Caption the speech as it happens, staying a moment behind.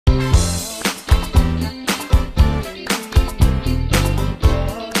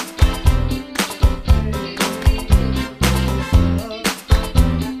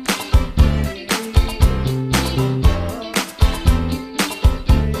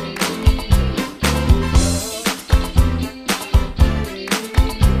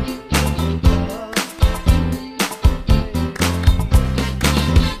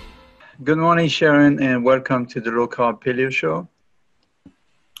Good morning, Sharon, and welcome to the Low Carb Paleo Show.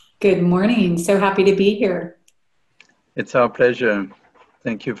 Good morning. So happy to be here. It's our pleasure.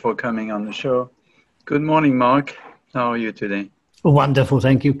 Thank you for coming on the show. Good morning, Mark. How are you today? Wonderful,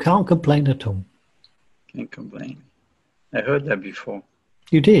 thank you. Can't complain at all. Can't complain. I heard that before.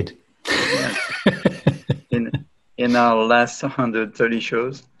 You did? Yes. in our last 130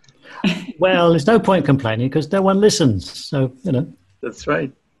 shows. Well, there's no point complaining because no one listens. So, That's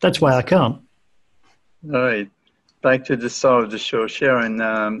right. That's why I can't. All right. Back to the start of the show. Sharon,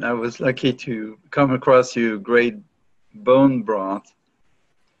 I was lucky to come across your great bone broth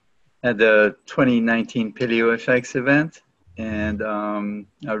at the 2019 Paleo FX event. And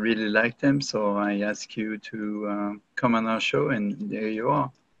I really liked them, so I asked you to come on our show, and there you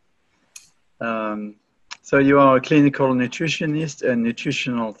are. So you are a clinical nutritionist, a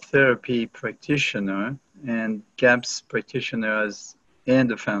nutritional therapy practitioner, and GAPS practitioner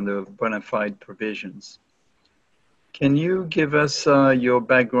and the founder of Bonafide Provisions. Can you give us your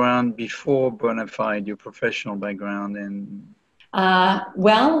background before Bonafide, your professional background? And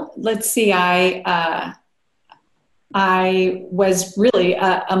well, let's see. I was really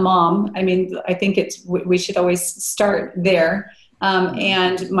a mom. I mean, I think we should always start there.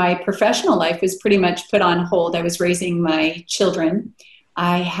 And my professional life was pretty much put on hold. I was raising my children.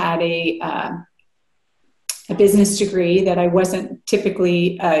 I had a business degree that I wasn't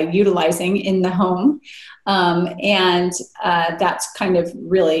typically utilizing in the home. And that's kind of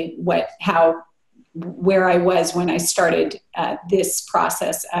really where I was when I started this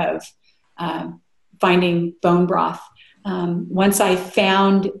process of finding bone broth. Once I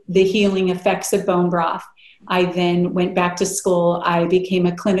found the healing effects of bone broth, I then went back to school. I became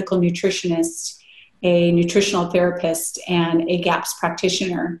a clinical nutritionist, a nutritional therapist, and a GAPS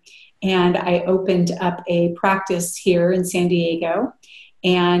practitioner. And I opened up a practice here in San Diego.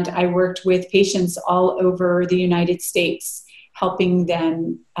 And I worked with patients all over the United States, helping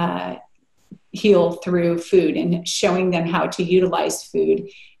them heal through food and showing them how to utilize food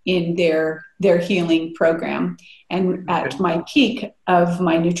in their healing program. And at my peak of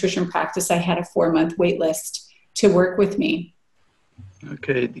my nutrition practice, I had a 4-month wait list to work with me.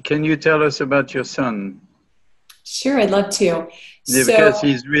 Okay. Can you tell us about your son? Sure, I'd love to. Yeah, because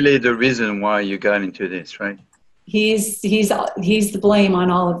he's really the reason why you got into this, right? He's the blame on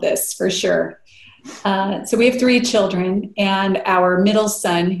all of this, for sure. So we have 3 children, and our middle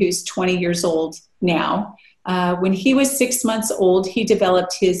son, who's 20 years old now, when he was 6 months old, he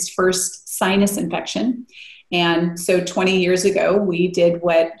developed his first sinus infection. And so 20 years ago, we did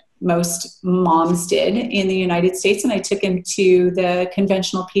what most moms did in the United States, and I took him to the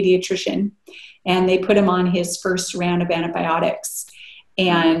conventional pediatrician, and they put him on his first round of antibiotics.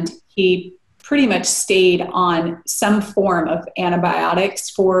 And he pretty much stayed on some form of antibiotics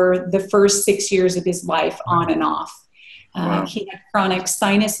for the first 6 years of his life, on and off. Wow. He had chronic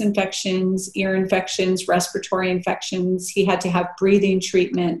sinus infections, ear infections, respiratory infections. He had to have breathing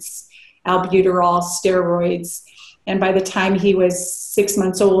treatments, albuterol, steroids. And by the time he was 6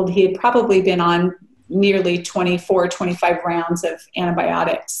 months old, he had probably been on nearly 24, 25 rounds of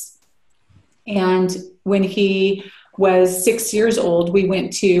antibiotics. And when he was 6 years old, we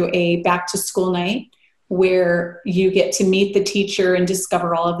went to a back to school night where you get to meet the teacher and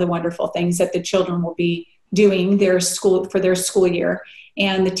discover all of the wonderful things that the children will be doing for their school year.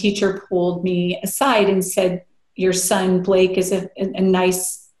 And the teacher pulled me aside and said, "Your son, Blake, is a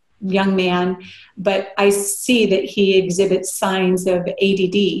nice young man, but I see that he exhibits signs of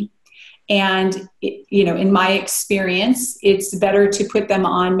ADD. And, in my experience, it's better to put them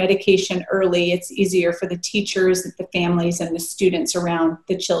on medication early. It's easier for the teachers, the families, and the students around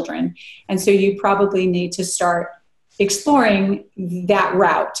the children. And so you probably need to start exploring that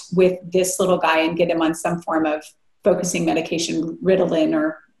route with this little guy and get him on some form of focusing medication, Ritalin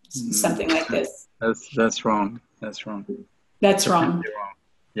or something like this." That's wrong. That's wrong. That's wrong. Wrong.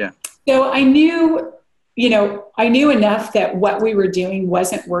 Yeah. So I knew enough that what we were doing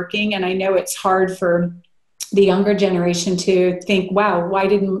wasn't working. And I know it's hard for the younger generation to think, wow, why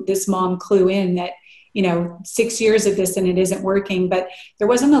didn't this mom clue in that, 6 years of this and it isn't working? But there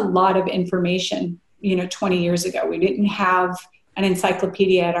wasn't a lot of information, 20 years ago. We didn't have an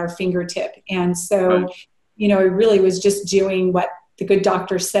encyclopedia at our fingertip. And so, I really was just doing what the good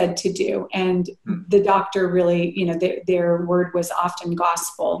doctor said to do. And the doctor really, their word was often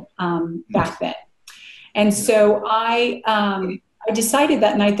gospel back then. And so I decided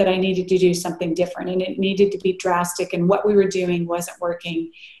that night that I needed to do something different, and it needed to be drastic, and what we were doing wasn't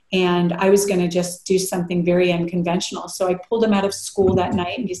working. And I was going to just do something very unconventional. So I pulled him out of school that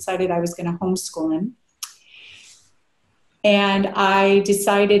night and decided I was going to homeschool him. And I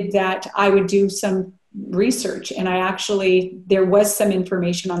decided that I would do some research. And there was some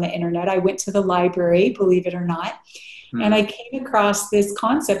information on the internet. I went to the library, believe it or not, and I came across this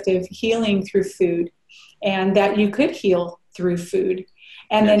concept of healing through food, and that you could heal through food.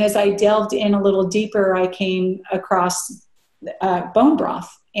 And then as I delved in a little deeper, I came across bone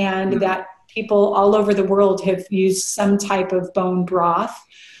broth, and that people all over the world have used some type of bone broth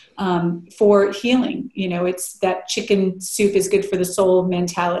for healing. You know, it's that chicken soup is good for the soul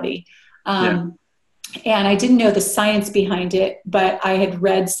mentality. And I didn't know the science behind it, but I had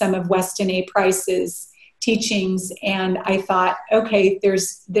read some of Weston A. Price's teachings, and I thought, okay,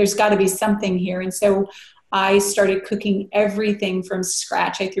 there's got to be something here. And so I started cooking everything from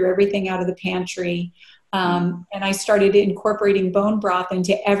scratch. I threw everything out of the pantry. And I started incorporating bone broth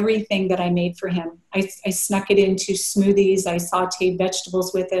into everything that I made for him. I snuck it into smoothies. I sauteed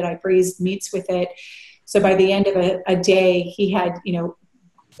vegetables with it. I braised meats with it. So by the end of a day, he had, you know,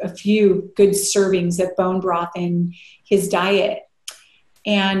 a few good servings of bone broth in his diet.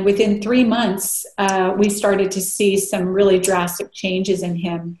 And within 3 months, we started to see some really drastic changes in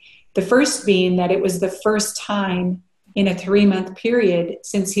him. The first being that it was the first time in a 3-month period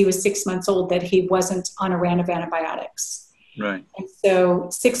since he was 6 months old that he wasn't on a round of antibiotics. Right. And so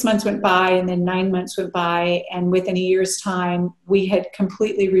 6 months went by, and then 9 months went by, and within a year's time, we had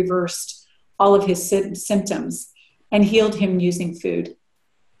completely reversed all of his symptoms and healed him using food.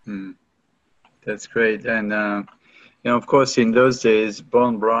 That's great. And you know, of course, in those days,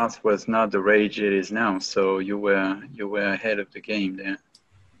 bone broth was not the rage it is now. So you were ahead of the game there.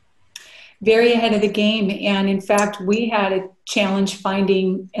 Very ahead of the game. And in fact, we had a challenge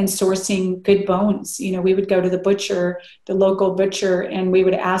finding and sourcing good bones. You know, we would go to the butcher, the local butcher, and we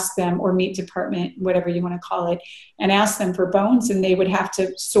would ask them, or meat department, whatever you want to call it, and ask them for bones. And they would have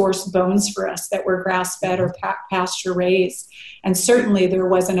to source bones for us that were grass-fed or pasture raised. And certainly there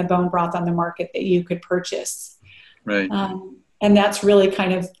wasn't a bone broth on the market that you could purchase. Right. And that's really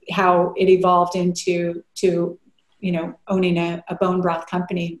kind of how it evolved into you know, owning a bone broth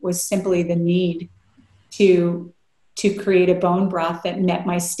company, was simply the need to create a bone broth that met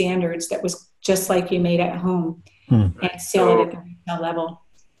my standards, that was just like you made at home, and sell it at the retail level.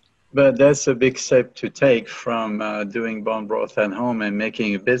 But that's a big step to take from doing bone broth at home and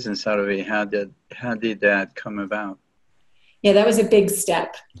making a business out of it. How did that come about? Yeah, that was a big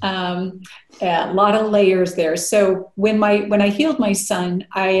step. A lot of layers there. So when I healed my son,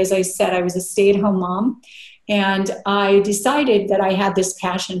 as I said, I was a stay-at-home mom. And I decided that I had this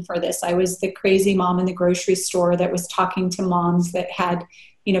passion for this. I was the crazy mom in the grocery store that was talking to moms that had,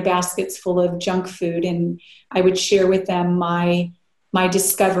 you know, baskets full of junk food. And I would share with them my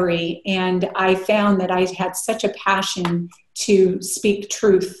discovery. And I found that I had such a passion to speak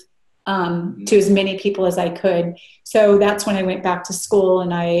truth to as many people as I could. So that's when I went back to school,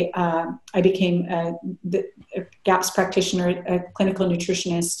 and I became a GAPS practitioner, a clinical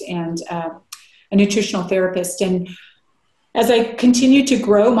nutritionist, and a nutritional therapist. And as I continued to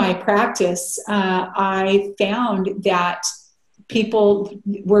grow my practice, I found that people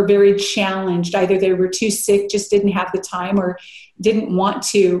were very challenged. Either they were too sick, just didn't have the time, or didn't want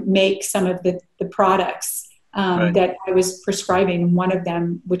to make some of the products that I was prescribing, one of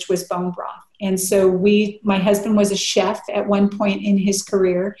them, which was bone broth. And so my husband was a chef at one point in his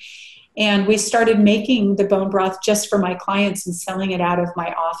career, and we started making the bone broth just for my clients and selling it out of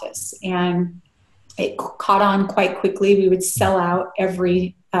my office. And it caught on quite quickly. We would sell out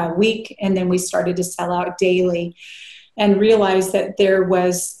every week, and then we started to sell out daily, and realized that there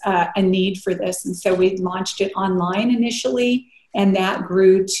was a need for this. And so we launched it online initially, and that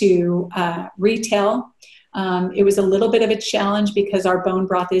grew to retail. It was a little bit of a challenge because our bone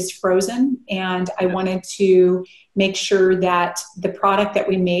broth is frozen, and I wanted to make sure that the product that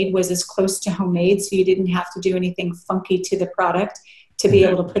we made was as close to homemade, so you didn't have to do anything funky to the product to be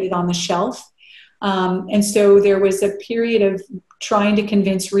able to put it on the shelf. And so there was a period of trying to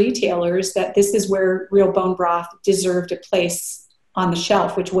convince retailers that this is where real bone broth deserved a place on the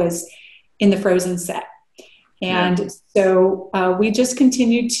shelf, which was in the frozen set. And so we just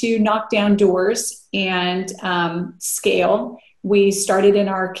continued to knock down doors and scale. We started in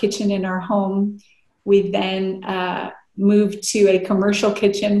our kitchen in our home. We then moved to a commercial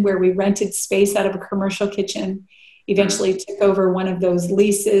kitchen where we rented space out of a commercial kitchen, eventually took over one of those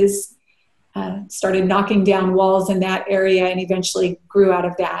leases, started knocking down walls in that area, and eventually grew out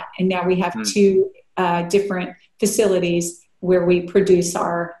of that. And now we have two different facilities where we produce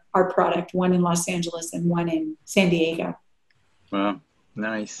our product, one in Los Angeles and one in San Diego. Wow,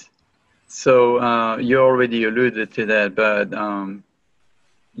 nice. So you already alluded to that, but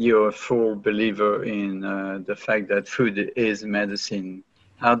you're a full believer in the fact that food is medicine.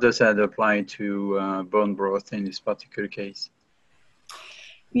 How does that apply to bone broth in this particular case?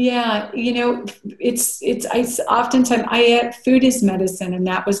 Yeah, it's oftentimes food is medicine, and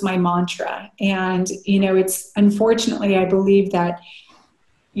that was my mantra. And it's unfortunately, I believe that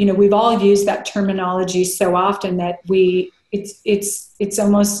we've all used that terminology so often that it's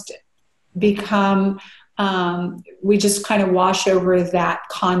almost become we just kind of wash over that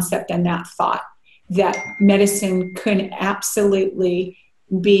concept and that thought that medicine can absolutely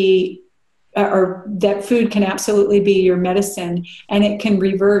be or that food can absolutely be your medicine, and it can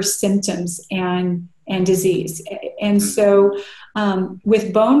reverse symptoms and disease. And so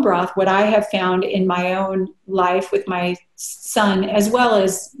with bone broth, what I have found in my own life with my son, as well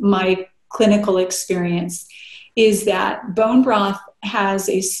as my clinical experience, is that bone broth has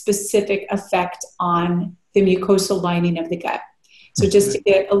a specific effect on the mucosal lining of the gut. So just to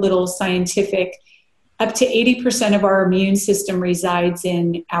get a little scientific, up to 80% of our immune system resides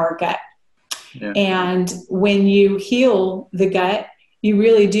in our gut. Yeah. And when you heal the gut, you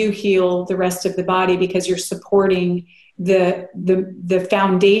really do heal the rest of the body, because you're supporting the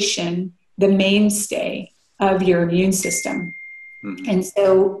foundation, the mainstay of your immune system. Mm-hmm. And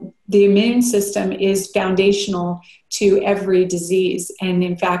so the immune system is foundational to every disease. And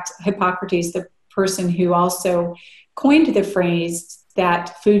in fact, Hippocrates, the person who also coined the phrase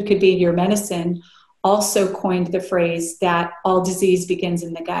that food could be your medicine, also coined the phrase that all disease begins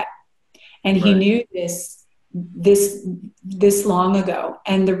in the gut. And he knew this long ago.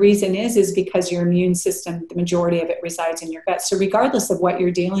 And the reason is because your immune system, the majority of it resides in your gut. So regardless of what you're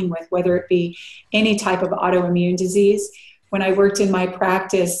dealing with, whether it be any type of autoimmune disease, when I worked in my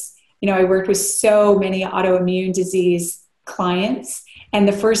practice, I worked with so many autoimmune disease clients. And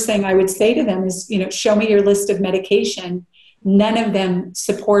the first thing I would say to them is, show me your list of medication. None of them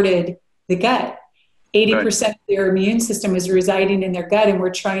supported the gut. 80% of their immune system is residing in their gut, and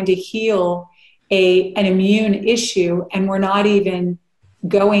we're trying to heal an immune issue, and we're not even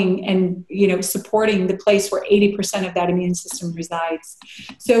going and supporting the place where 80% of that immune system resides.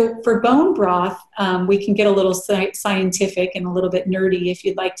 So for bone broth, we can get a little scientific and a little bit nerdy if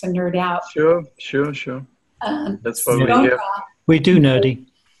you'd like to nerd out. Sure. That's what we hear. We do nerdy.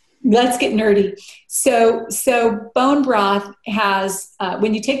 Let's get nerdy. So bone broth has,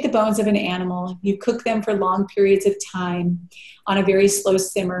 when you take the bones of an animal, you cook them for long periods of time on a very slow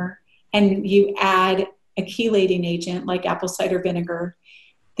simmer, and you add a chelating agent like apple cider vinegar.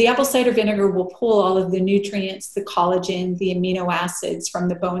 The apple cider vinegar will pull all of the nutrients, the collagen, the amino acids from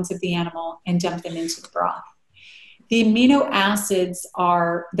the bones of the animal and dump them into the broth. The amino acids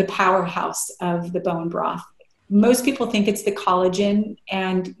are the powerhouse of the bone broth. Most people think it's the collagen,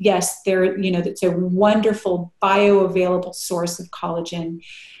 and yes, it's a wonderful bioavailable source of collagen.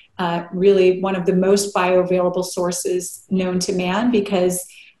 Really one of the most bioavailable sources known to man, because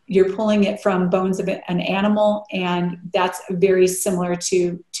you're pulling it from bones of an animal, and that's very similar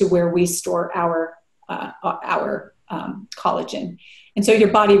to where we store our collagen. And so your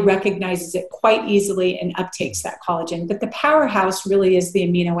body recognizes it quite easily and uptakes that collagen. But the powerhouse really is the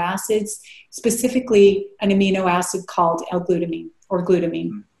amino acids, specifically an amino acid called L-glutamine or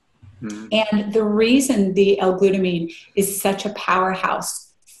glutamine. Mm-hmm. And the reason the L-glutamine is such a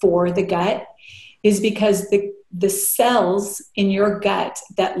powerhouse for the gut is because the cells in your gut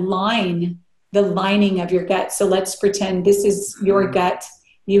that line the lining of your gut. So let's pretend this is your gut.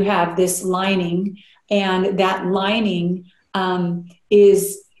 You have this lining, and that lining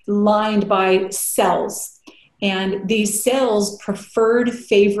is lined by cells. And these cells' preferred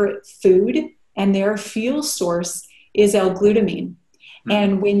favorite food and their fuel source is L-glutamine.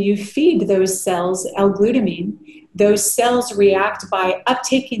 And when you feed those cells L-glutamine, those cells react by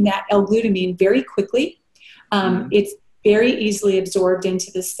uptaking that L-glutamine very quickly. It's very easily absorbed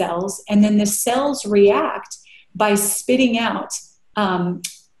into the cells. And then the cells react by spitting out a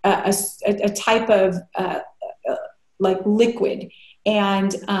type of like liquid.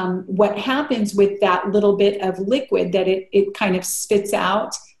 And what happens with that little bit of liquid that it kind of spits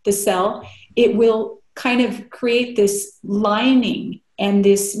out the cell, it will kind of create this lining and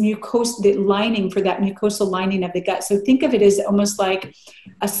this the lining for that mucosal lining of the gut. So think of it as almost like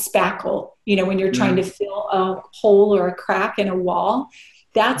a spackle, when you're trying to fill a hole or a crack in a wall.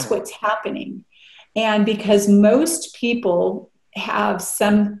 That's what's happening. And because most people have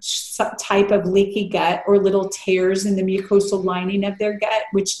some type of leaky gut or little tears in the mucosal lining of their gut,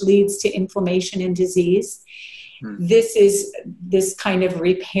 which leads to inflammation and disease, this is this kind of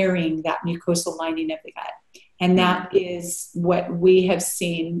repairing that mucosal lining of the gut. And that is what we have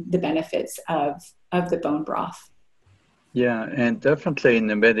seen the benefits of the bone broth. Yeah, and definitely in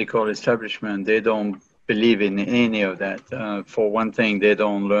the medical establishment, they don't believe in any of that. For one thing, they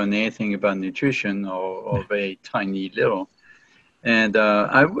don't learn anything about nutrition or very tiny little. And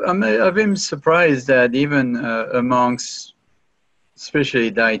I've been surprised that even amongst,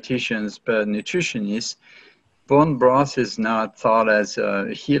 especially dietitians, but nutritionists, bone broth is not thought as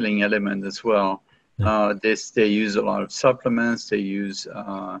a healing element as well. They use a lot of supplements. They use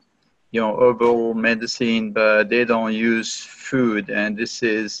herbal medicine, but they don't use food. And this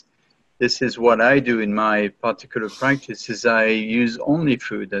is what I do in my particular practice. Is I use only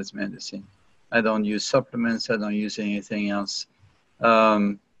food as medicine. I don't use supplements. I don't use anything else.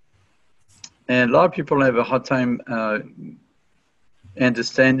 And a lot of people have a hard time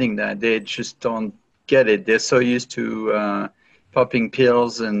understanding that. They just don't get it. They're so used to popping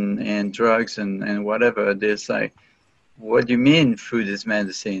pills and drugs and whatever. There's like, what do you mean food is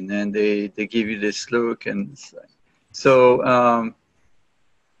medicine? And they give you this look. And so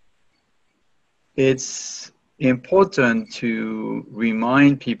it's important to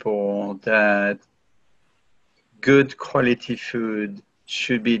remind people that good quality food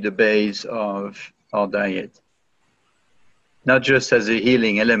should be the base of our diet. Not just as a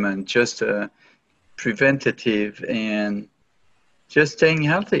healing element, just a preventative and just staying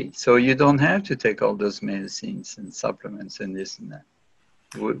healthy. So you don't have to take all those medicines and supplements and this and that.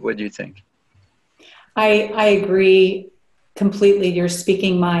 What do you think? I agree completely. You're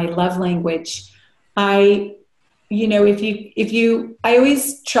speaking my love language. I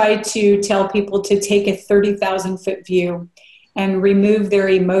always try to tell people to take a 30,000-foot view and remove their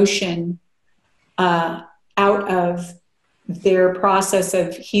emotion out of their process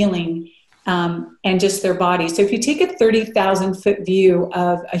of healing and just their body. So if you take a 30,000-foot view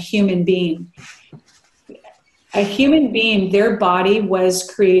of a human being, their body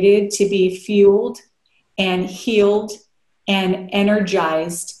was created to be fueled and healed and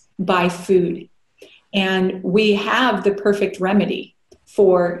energized by food. And we have the perfect remedy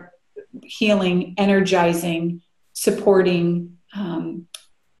for healing, energizing, supporting, and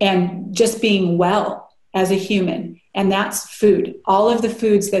just being well as a human. And that's food. All of the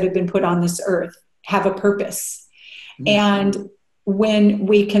foods that have been put on this earth have a purpose. Mm-hmm. And when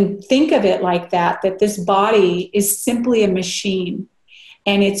we can think of it like that this body is simply a machine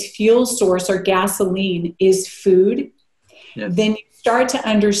and its fuel source or gasoline is food, yes, then you start to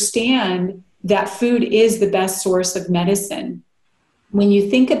understand that food is the best source of medicine. When you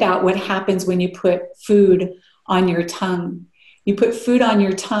think about what happens when you put food on your tongue, you put food on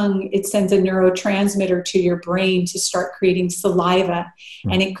your tongue, it sends a neurotransmitter to your brain to start creating saliva,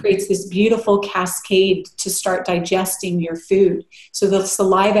 and it creates this beautiful cascade to start digesting your food. So the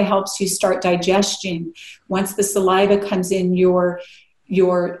saliva helps you start digestion. Once the saliva comes in, your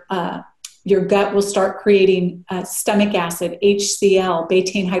gut will start creating stomach acid, HCl,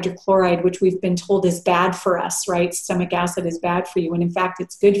 betaine hydrochloride, which we've been told is bad for us, right? Stomach acid is bad for you, and in fact,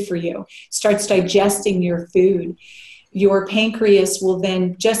 it's good for you. Starts digesting your food. Your pancreas will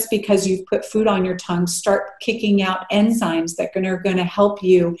then, just because you've put food on your tongue, start kicking out enzymes that are going to help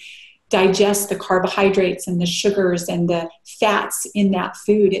you digest the carbohydrates and the sugars and the fats in that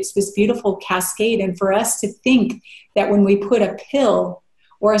food. It's this beautiful cascade. And for us to think that when we put a pill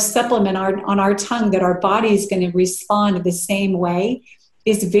or a supplement on our tongue that our body is going to respond the same way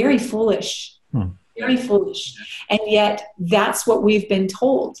is very foolish, very foolish. And yet that's what we've been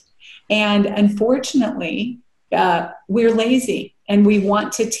told. And unfortunately, we're lazy and we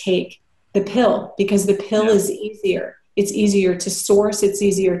want to take the pill because the pill is easier. It's easier to source. It's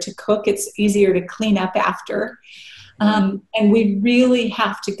easier to cook. It's easier to clean up after. And we really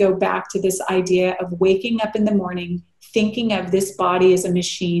have to go back to this idea of waking up in the morning, thinking of this body as a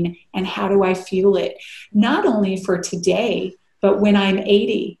machine and how do I fuel it? Not only for today, but when I'm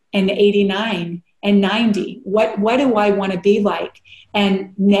 80 and 89 and 90, what do I want to be like?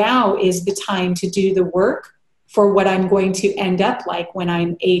 And now is the time to do the work for what I'm going to end up like when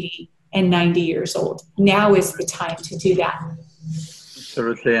I'm 80 and 90 years old. Now is the time to do that.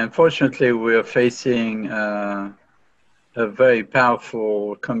 Absolutely. Unfortunately, we're facing a very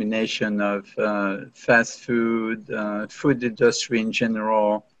powerful combination of fast food, food industry in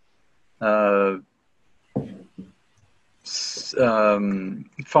general,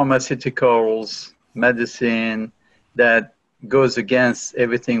 pharmaceuticals, medicine, that goes against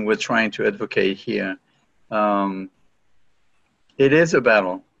everything we're trying to advocate here. It is a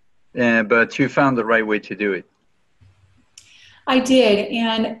battle, but you found the right way to do it. I did,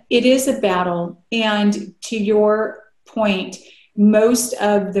 and it is a battle. And to your point, most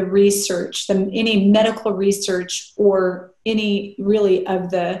of the research, any medical research or any really of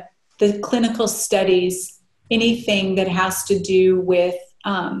the clinical studies anything that has to do with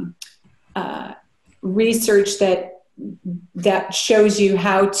research that shows you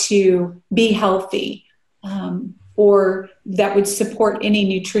how to be healthy, or that would support any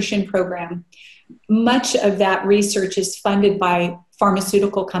nutrition program. Much of that research is funded by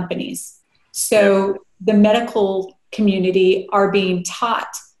pharmaceutical companies. So the medical community are being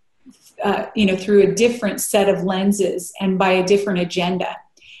taught, through a different set of lenses and by a different agenda.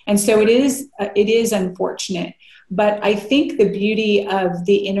 And so it is unfortunate. But I think the beauty of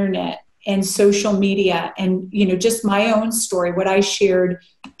the internet and social media and, just my own story, what I shared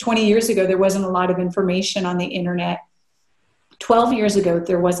 20 years ago, there wasn't a lot of information on the internet. 12 years ago,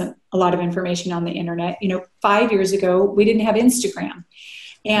 there wasn't a lot of information on the internet. 5 years ago, we didn't have Instagram.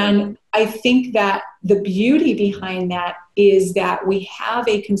 And I think that the beauty behind that is that we have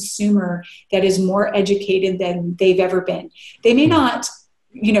a consumer that is more educated than they've ever been. They may not,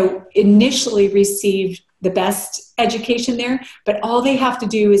 initially receive the best education there, but all they have to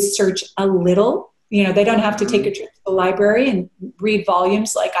do is search a little. They don't have to take a trip to the library and read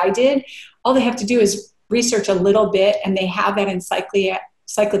volumes like I did. All they have to do is research a little bit, and they have that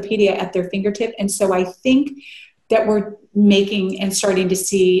encyclopedia at their fingertip. And so I think that we're making and starting to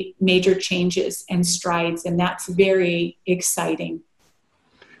see major changes and strides, and that's very exciting.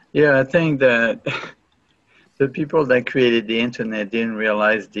 Yeah, I think that the people that created the internet didn't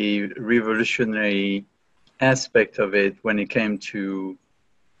realize the revolutionary aspect of it when it came to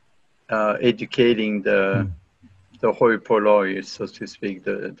educating the hoi polloi, so to speak,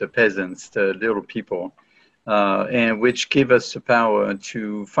 the peasants, the little people, and which give us the power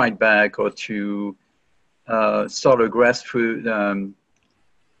to fight back or to start a grassroots,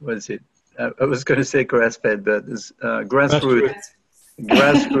 what is it? I was going to say grass-fed, but grassroots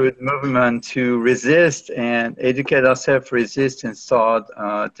movement to resist and educate ourselves, resist, and start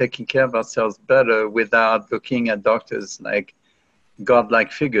taking care of ourselves better without looking at doctors like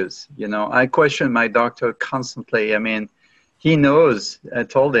godlike figures. I question my doctor constantly. I mean, he knows. I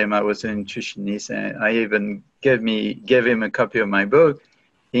told him I was a nutritionist, and I even gave him a copy of my book.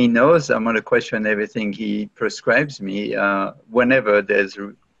 He knows I'm going to question everything he prescribes me whenever there's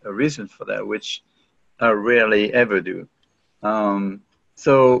a reason for that, which I rarely ever do.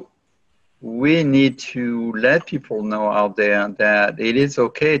 So we need to let people know out there that it is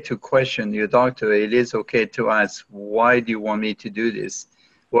okay to question your doctor. It is okay to ask, why do you want me to do this?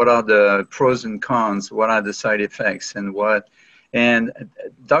 What are the pros and cons? What are the side effects? And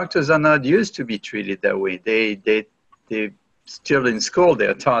doctors are not used to be treated that way. They still in school,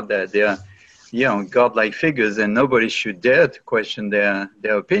 they're taught that they're, godlike figures, and nobody should dare to question their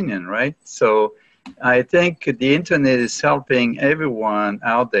opinion, right? So I think the internet is helping everyone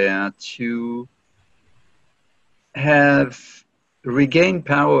out there to regain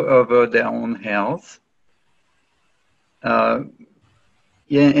power over their own health, and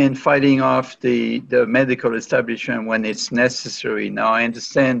fighting off the medical establishment when it's necessary. Now, I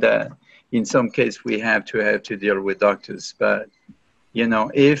understand that in some cases we have to deal with doctors, but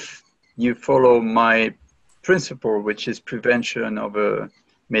if you follow my principle, which is prevention over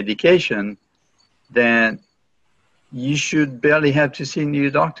medication, then you should barely have to see a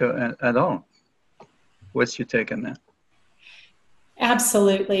new doctor at all. What's your take on that?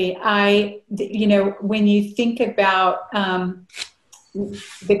 Absolutely. When you think about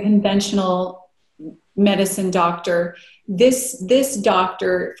the conventional medicine doctor, this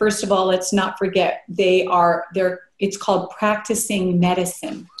doctor, first of all, let's not forget, it's called practicing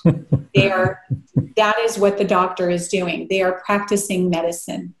medicine. That is what the doctor is doing. They are practicing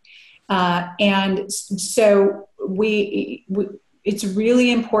medicine. And so it's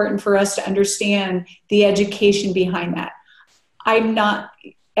really important for us to understand the education behind that. I'm not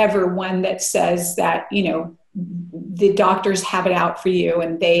ever one that says that, the doctors have it out for you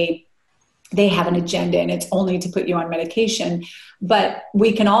and they have an agenda and it's only to put you on medication. But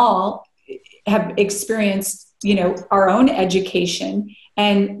we can all have experienced, our own education,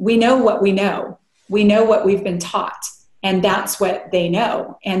 and we know what we know. We know what we've been taught, and that's what they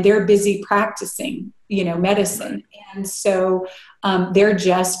know. And they're busy practicing, medicine. And so they're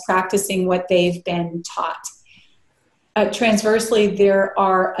just practicing what they've been taught. Transversely, there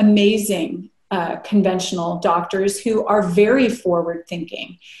are amazing conventional doctors who are very forward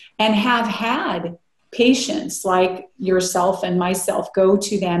thinking and have had patients like yourself and myself go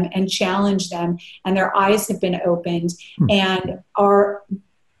to them and challenge them, and their eyes have been opened and are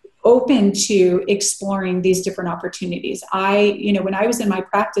open to exploring these different opportunities. When I was in my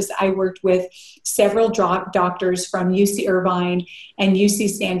practice, I worked with several doctors from UC Irvine and UC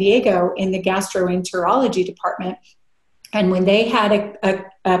San Diego in the gastroenterology department. And when they had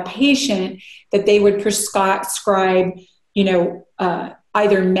a patient that they would prescribe,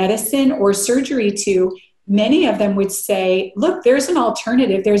 either medicine or surgery to, many of them would say, look, there's an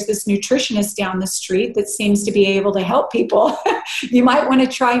alternative. There's this nutritionist down the street that seems to be able to help people. You might want to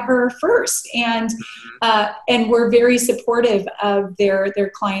try her first. And we're very supportive of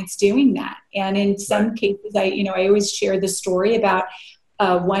their clients doing that. And in some cases, I always share the story about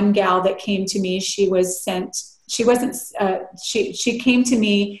one gal that came to me. She came to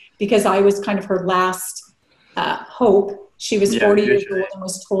me because I was kind of her last hope. She was 40 years old and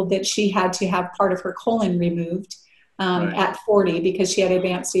was told that she had to have part of her colon removed at 40 because she had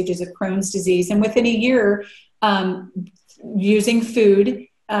advanced stages of Crohn's disease. And within a year, using food,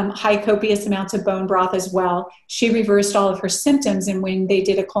 high copious amounts of bone broth as well, she reversed all of her symptoms. And when they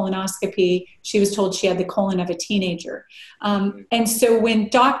did a colonoscopy, she was told she had the colon of a teenager. And so when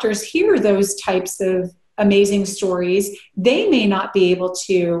doctors hear those types of amazing stories, they may not be able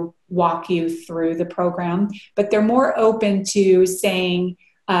to walk you through the program, but they're more open to saying,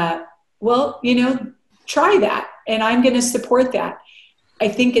 try that, and I'm going to support that. I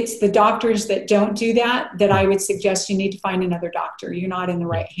think it's the doctors that don't do that I would suggest you need to find another doctor. You're not in the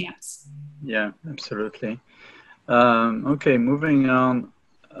right hands. Yeah, absolutely. Okay, moving on.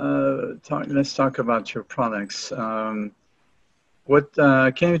 Let's talk about your products. What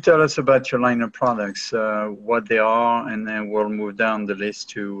can you tell us about your line of products, what they are, and then we'll move down the list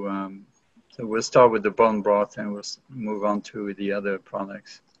to, so we'll start with the bone broth and we'll move on to the other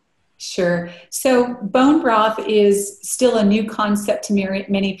products. Sure. So bone broth is still a new concept to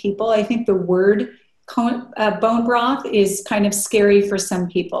many people. I think the word bone broth is kind of scary for some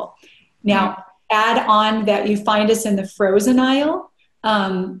people. Now, add on that you find us in the frozen aisle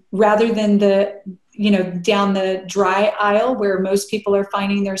rather than down the dry aisle where most people are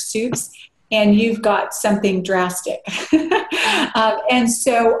finding their soups, and you've got something drastic. And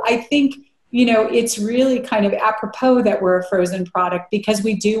so I think, it's really kind of apropos that we're a frozen product because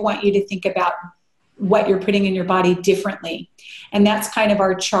we do want you to think about what you're putting in your body differently. And that's kind of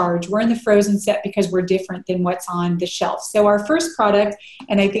our charge. We're in the frozen set because we're different than what's on the shelf. So our first product,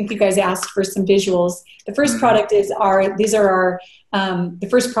 and I think you guys asked for some visuals, the first product is the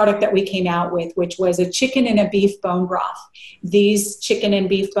first product that we came out with, which was a chicken and a beef bone broth. These chicken and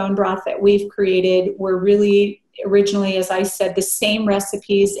beef bone broth that we've created were really originally, as I said, the same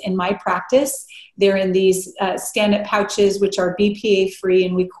recipes in my practice. They're in these stand-up pouches, which are BPA free,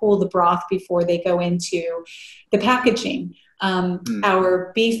 and we cool the broth before they go into the packaging.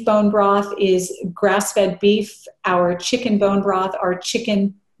 Our beef bone broth is grass-fed beef. Our chicken bone broth, our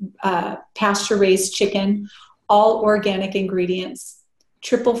chicken, pasture-raised chicken, all organic ingredients,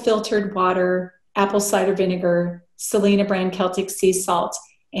 triple filtered water, apple cider vinegar, Selena brand Celtic sea salt,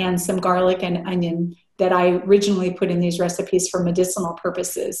 and some garlic and onion that I originally put in these recipes for medicinal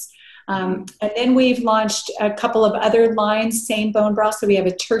purposes. And then we've launched a couple of other lines, same bone broth. So we have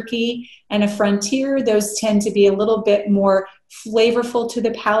a turkey and a frontier. Those tend to be a little bit more flavorful to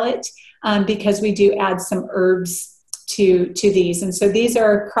the palate because we do add some herbs to these. And so these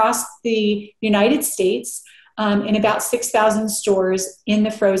are across the United States in about 6,000 stores in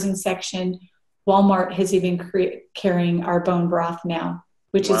the frozen section. Walmart has even carrying our bone broth now,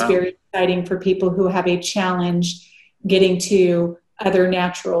 which is very exciting for people who have a challenge getting to other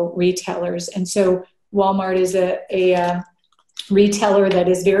natural retailers. And so Walmart is a retailer that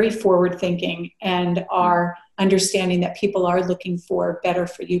is very forward thinking and are understanding that people are looking for better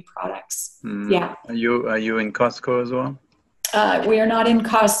for you products. Yeah. Are you in Costco as well? We are not in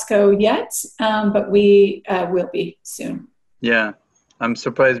Costco yet, but we will be soon. Yeah. I'm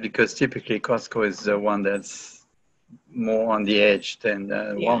surprised because typically Costco is the one that's more on the edge than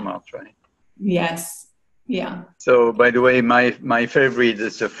Walmart, right? Yes. Yeah. So, by the way, my favorite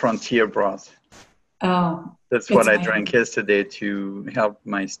is the Frontier broth. Oh. That's what I drank yesterday to help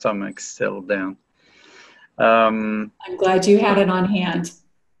my stomach settle down. I'm glad you had it on hand.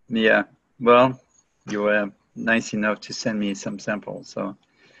 Yeah. Well, you were nice enough to send me some samples. So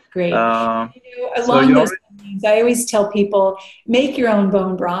great. Along those lines, I always tell people, make your own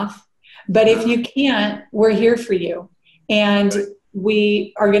bone broth. But if you can't, we're here for you. And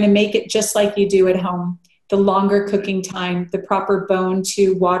we are going to make it just like you do at home. The longer cooking time, the proper bone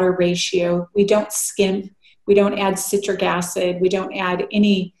to water ratio. We don't skimp. We don't add citric acid. We don't add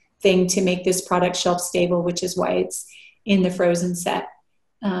anything to make this product shelf stable, which is why it's in the frozen set.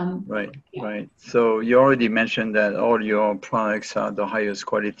 Right. So you already mentioned that all your products are the highest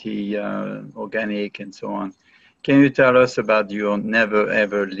quality, organic and so on. Can you tell us about your never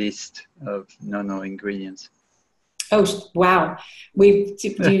ever list of no ingredients? Oh, wow. Do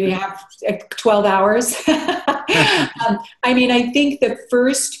you have 12 hours? I mean, I think the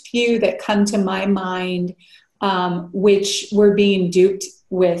first few that come to my mind, which we're being duped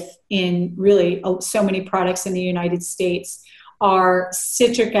with in really so many products in the United States, are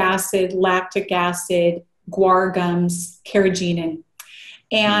citric acid, lactic acid, guar gums, carrageenan.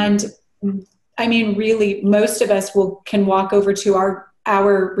 And I mean, really, most of us can walk over to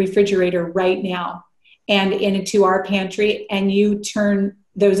our refrigerator right now and into our pantry, and you turn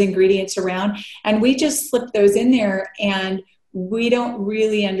those ingredients around, and we just slip those in there, and we don't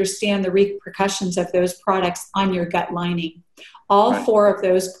really understand the repercussions of those products on your gut lining. All right. 4 of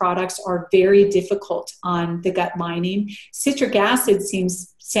those products are very difficult on the gut lining. Citric acid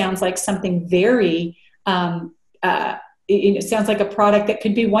sounds like something very, it sounds like a product that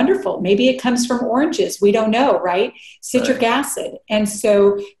could be wonderful. Maybe it comes from oranges. We don't know, right? Citric acid. And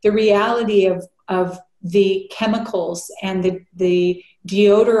so the reality of the chemicals and the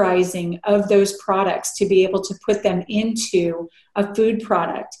deodorizing of those products to be able to put them into a food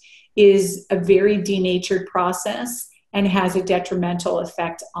product is a very denatured process and has a detrimental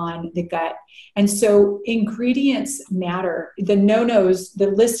effect on the gut. And so ingredients matter. The no-nos, the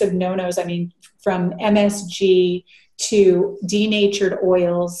list of no-nos, I mean, from MSG to denatured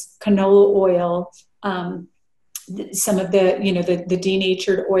oils, canola oil, some of the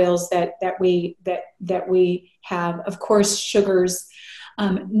denatured oils that we have, of course, sugars.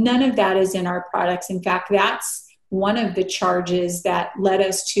 None of that is in our products. In fact, that's one of the charges that led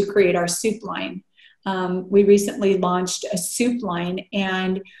us to create our soup line. We recently launched a soup line,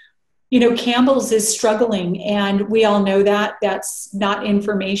 and Campbell's is struggling, and we all know that. That's not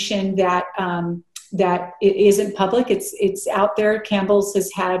information that it isn't public. It's out there. Campbell's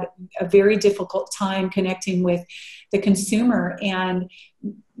has had a very difficult time connecting with the consumer. And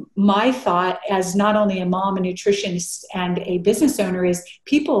my thought, as not only a mom, a nutritionist, and a business owner, is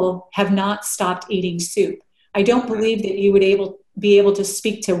people have not stopped eating soup. I don't believe that you would be able to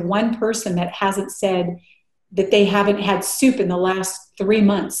speak to one person that hasn't said that they haven't had soup in the last 3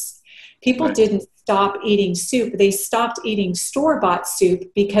 months. People didn't stop eating soup. They stopped eating store-bought soup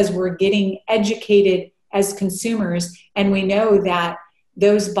because we're getting educated as consumers, and we know that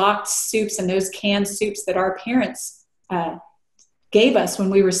those boxed soups and those canned soups that our parents gave us when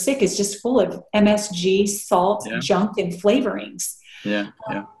we were sick is just full of MSG, salt, junk, and flavorings.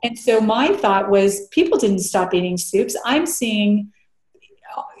 And so my thought was, people didn't stop eating soups. I'm seeing,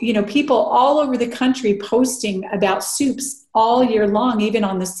 people all over the country posting about soups all year long, even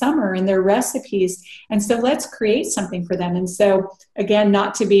on the summer, and their recipes. And so let's create something for them. And so again,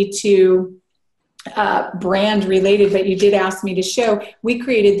 not to be too brand related, but you did ask me to show, we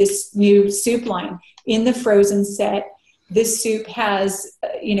created this new soup line in the frozen set. This soup has,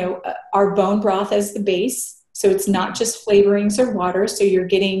 our bone broth as the base. So it's not just flavorings or water. So you're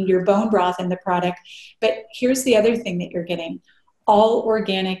getting your bone broth in the product. But here's the other thing that you're getting. All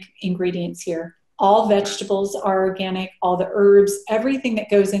organic ingredients here. All vegetables are organic. All the herbs, everything that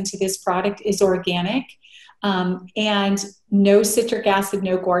goes into this product is organic. And no citric acid,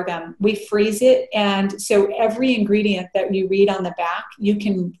 no guar gum. We freeze it. And so every ingredient that you read on the back, you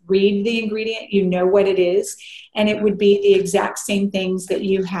can read the ingredient, you know what it is, and it would be the exact same things that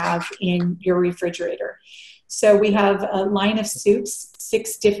you have in your refrigerator. So we have a line of soups,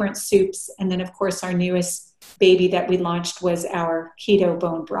 6 different soups. And then, of course, our newest baby that we launched was our keto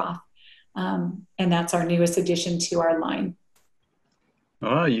bone broth. And that's our newest addition to our line.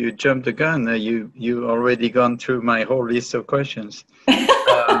 Oh, you jumped the gun. You already gone through my whole list of questions.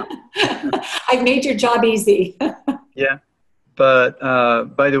 I've made your job easy. Yeah. But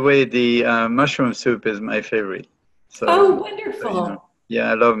by the way, the mushroom soup is my favorite. So, wonderful. Yeah,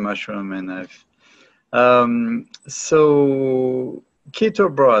 I love mushroom, and so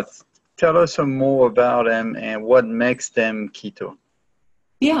keto broth, tell us some more about them and what makes them keto.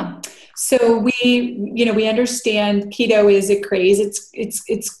 Yeah. So we understand keto is a craze.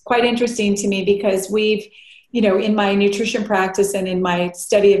 It's quite interesting to me because we've, in my nutrition practice and in my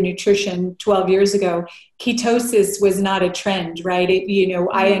study of nutrition 12 years ago, ketosis was not a trend, right?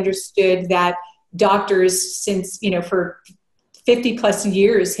 I understood that doctors since, for 50 plus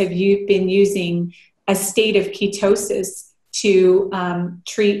years have been using a state of ketosis to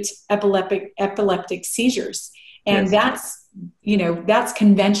treat epileptic seizures. And that's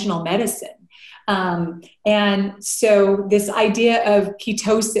conventional medicine. And so this idea of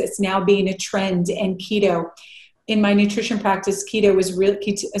ketosis now being a trend, and keto, in my nutrition practice, keto was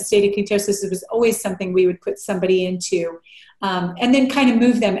a state of ketosis. It was always something we would put somebody into, and then kind of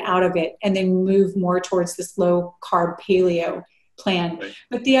move them out of it and then move more towards this low carb paleo plan. Right.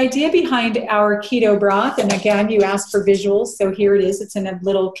 But the idea behind our keto broth, and again, you asked for visuals, so here it is. It's in a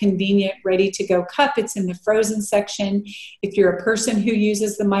little convenient, ready-to-go cup. It's in the frozen section. If you're a person who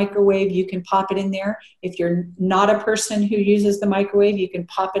uses the microwave, you can pop it in there. If you're not a person who uses the microwave, you can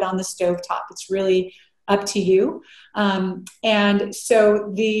pop it on the stovetop. It's really up to you. And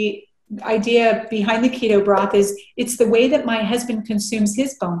so the idea behind the keto broth is it's the way that my husband consumes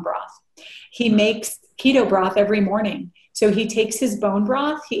his bone broth. He makes keto broth every morning. So he takes his bone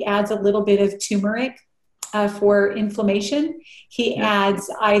broth, he adds a little bit of turmeric for inflammation. He adds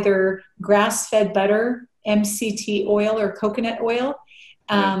either grass-fed butter, MCT oil, or coconut oil,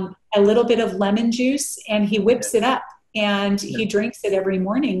 a little bit of lemon juice, and he whips it up, and he drinks it every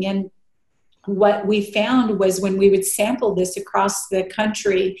morning. And what we found was when we would sample this across the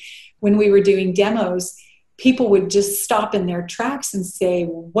country, when we were doing demos, people would just stop in their tracks and say,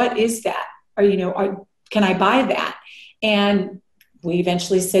 what is that? Or, can I buy that? And we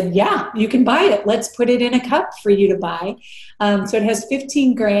eventually said, yeah, you can buy it. Let's put it in a cup for you to buy. So it has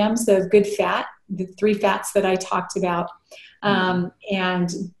 15 grams of good fat, the 3 fats that I talked about.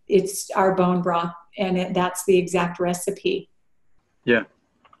 And it's our bone broth, and that's the exact recipe. Yeah,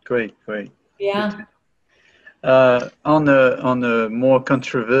 great. Yeah. On a more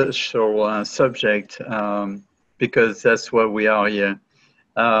controversial subject, because that's what we are here.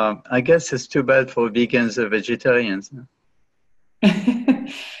 I guess it's too bad for vegans or vegetarians.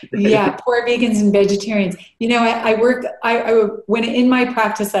 Yeah, poor vegans and vegetarians. When in my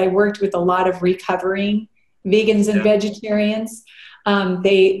practice, I worked with a lot of recovering vegans and vegetarians.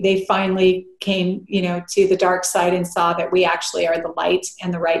 They finally came, to the dark side and saw that we actually are the light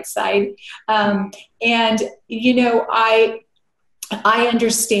and the right side. And I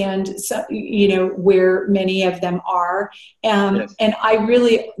understand, where many of them are. And I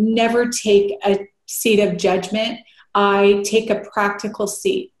really never take a seat of judgment. I take a practical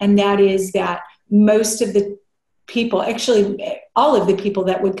seat. And that is that most of the people, actually all of the people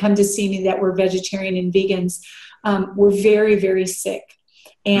that would come to see me that were vegetarian and vegans, were very, very sick.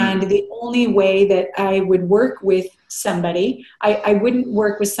 And the only way that I would work with somebody, I wouldn't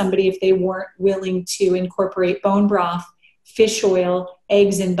work with somebody if they weren't willing to incorporate bone broth, fish oil,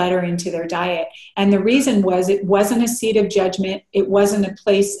 eggs, and butter into their diet. And the reason was it wasn't a seat of judgment. It wasn't a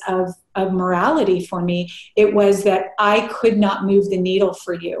place of morality for me. It was that I could not move the needle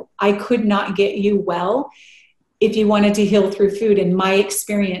for you. I could not get you well if you wanted to heal through food, in my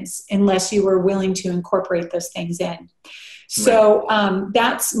experience, unless you were willing to incorporate those things in. So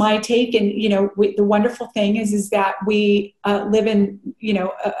that's my take. And, the wonderful thing is that we live in,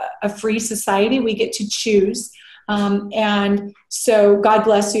 a free society. We get to choose. And so God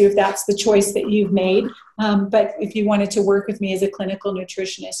bless you if that's the choice that you've made. But if you wanted to work with me as a clinical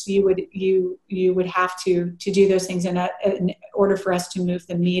nutritionist, you would have to do those things in order for us to move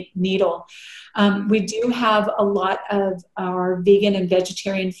the needle. We do have a lot of our vegan and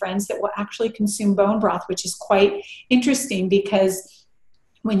vegetarian friends that will actually consume bone broth, which is quite interesting, because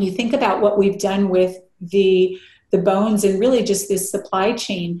when you think about what we've done with the bones and really just this supply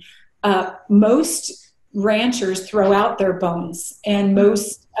chain, most ranchers throw out their bones, and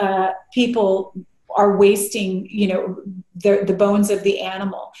most people are wasting, the bones of the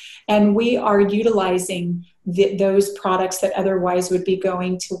animal. And we are utilizing those products that otherwise would be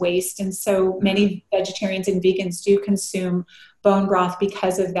going to waste. And so many vegetarians and vegans do consume bone broth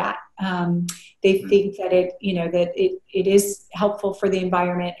because of that. They think that it is helpful for the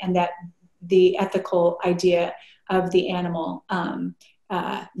environment, and that the ethical idea of the animal,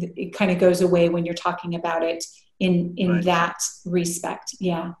 it kind of goes away when you're talking about it in that respect.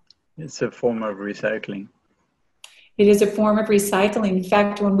 Yeah. It's a form of recycling. It is a form of recycling. In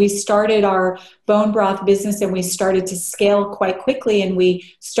fact, when we started our bone broth business and we started to scale quite quickly, and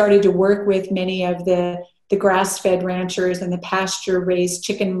we started to work with many of the grass-fed ranchers and the pasture-raised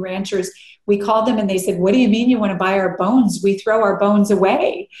chicken ranchers, we called them and they said, "What do you mean you want to buy our bones? We throw our bones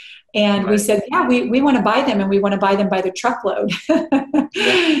away." And we said, "Yeah, we want to buy them, and we want to buy them by the truckload."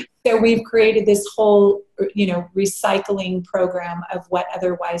 So we've created this whole, recycling program of what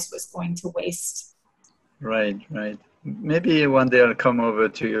otherwise was going to waste. Right. Maybe one day I'll come over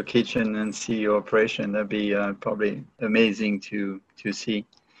to your kitchen and see your operation. That'd be probably amazing to see.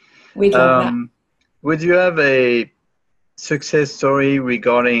 We'd love that. Would you have a success story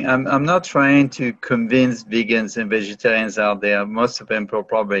regarding, I'm not trying to convince vegans and vegetarians out there. Most of them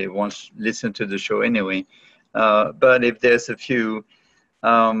probably won't listen to the show anyway. But if there's a few,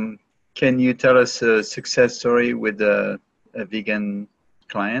 can you tell us a success story with a vegan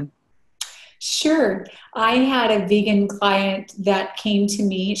client? Sure. I had a vegan client that came to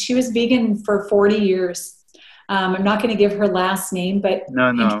me. She was vegan for 40 years. I'm not going to give her last name, but No,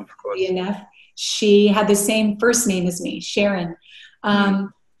 of course. enough, she had the same first name as me, Sharon.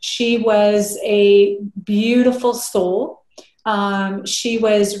 She was a beautiful soul. She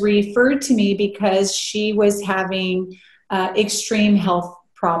was referred to me because she was having extreme health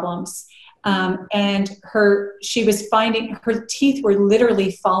problems. And she was finding her teeth were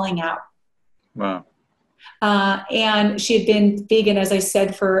literally falling out. Wow. And she had been vegan, as I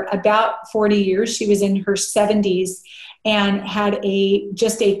said, for about 40 years. She was in her 70s and had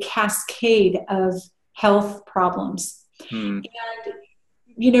just a cascade of health problems. And,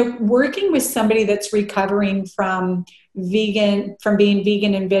 working with somebody that's recovering from being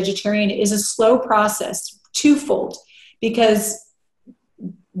vegan and vegetarian is a slow process, twofold, because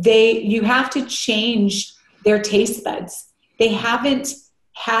you have to change their taste buds. They haven't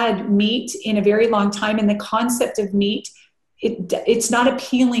had meat in a very long time, and the concept of meat, it's not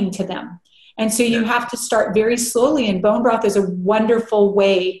appealing to them. And so you have to start very slowly, and bone broth is a wonderful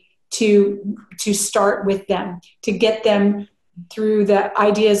way to start with them, to get them through the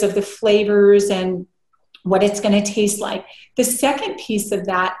ideas of the flavors and what it's going to taste like. The second piece of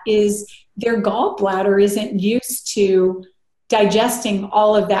that is their gallbladder isn't used to digesting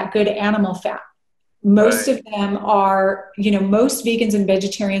all of that good animal fat. Most of them are, most vegans and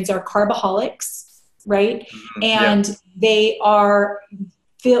vegetarians are carbaholics, right? And they are,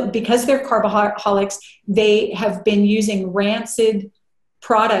 because they're carbaholics, they have been using rancid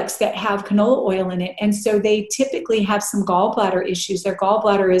products that have canola oil in it. And so they typically have some gallbladder issues. Their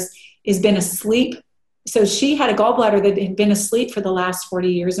gallbladder has been asleep. So she had a gallbladder that had been asleep for the last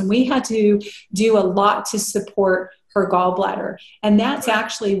 40 years. And we had to do a lot to support her gallbladder. And that's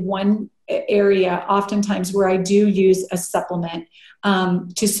actually one area oftentimes where I do use a supplement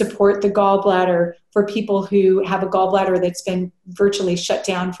to support the gallbladder for people who have a gallbladder that's been virtually shut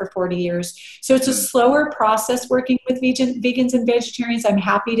down for 40 years. So it's a slower process working with vegans and vegetarians. I'm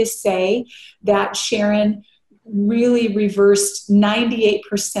happy to say that Sharon really reversed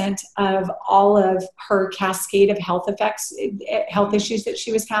 98% of all of her cascade of health issues that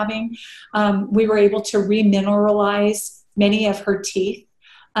she was having. We were able to remineralize many of her teeth.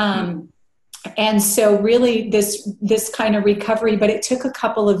 And so really this kind of recovery, but it took a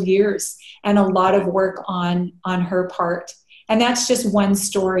couple of years and a lot of work on her part. And that's just one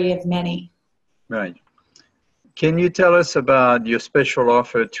story of many. Right. Can you tell us about your special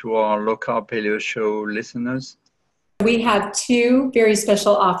offer to our Low Carb Paleo Show listeners? We have two very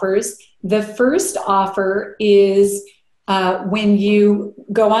special offers. The first offer is when you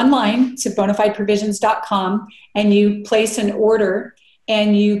go online to bonafideprovisions.com and you place an order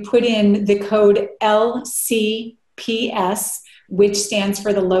and you put in the code LCPS, which stands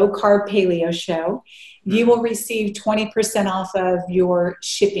for the Low Carb Paleo Show, you will receive 20% off of your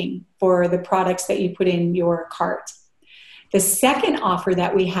shipping for the products that you put in your cart. The second offer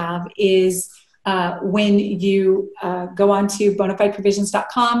that we have is when you go on to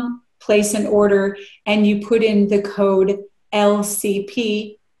bonafideprovisions.com, place an order, and you put in the code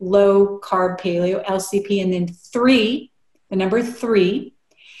LCP, Low Carb Paleo, LCP, and then 3, the number 3,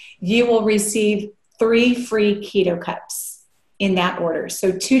 you will receive 3 free keto cups in that order.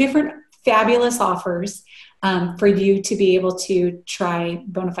 So 2 different fabulous offers for you to be able to try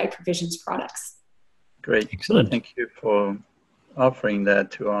Bonafide Provisions products. Great. Excellent. Thank you for offering that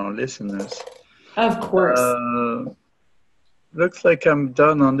to our listeners. Of course. Looks like I'm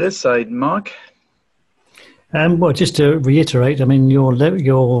done on this side. Mark? Well, just to reiterate, I mean, your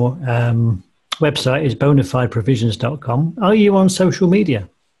website is bonafideprovisions.com. Are you on social media?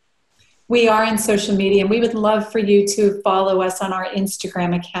 We are in social media, and we would love for you to follow us on our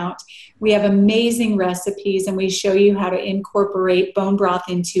Instagram account. We have amazing recipes, and we show you how to incorporate bone broth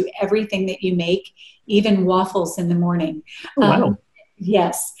into everything that you make, even waffles in the morning. Oh, wow.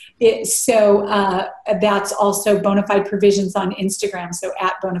 Yes. So that's also Bonafide Provisions on Instagram, so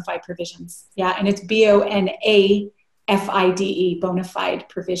at Bonafide Provisions. Yeah, and it's BONAFIDE, Bonafide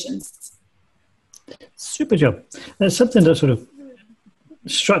Provisions. Super job. That's something that sort of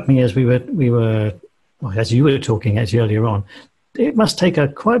struck me as as you were talking actually earlier on. It must take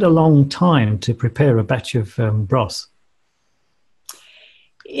quite a long time to prepare a batch of broth.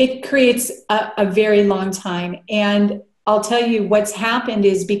 It creates a very long time, and I'll tell you what's happened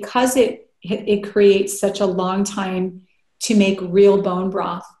is because it creates such a long time to make real bone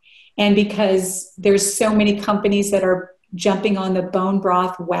broth, and because there's so many companies that are jumping on the bone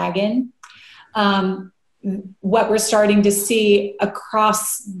broth wagon, what we're starting to see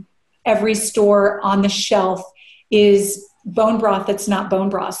across every store on the shelf is bone broth that's not bone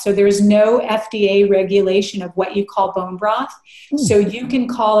broth. So there's no FDA regulation of what you call bone broth. So you can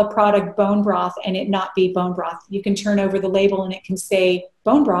call a product bone broth and it not be bone broth. You can turn over the label and it can say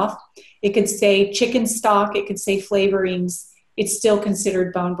bone broth. It could say chicken stock. It could say flavorings. It's still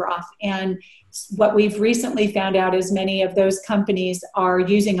considered bone broth. And what we've recently found out is many of those companies are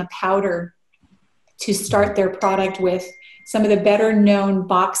using a powder to start their product with. Some of the better known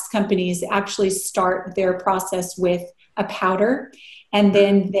box companies actually start their process with a powder, and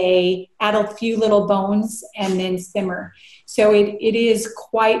then they add a few little bones and then simmer. So it is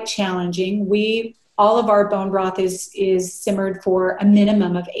quite challenging. All of our bone broth is simmered for a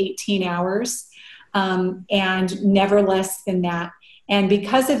minimum of 18 hours and never less than that. And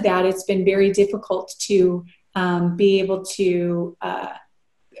because of that, it's been very difficult to be able to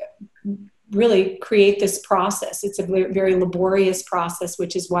really create this process. It's a very laborious process,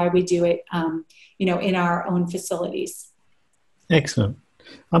 which is why we do it, in our own facilities. Excellent.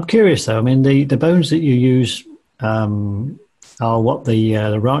 I'm curious though. I mean, the bones that you use are what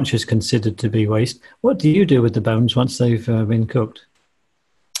the ranchers considered to be waste. What do you do with the bones once they've been cooked?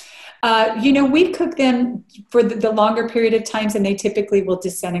 We cook them for the longer period of times, and they typically will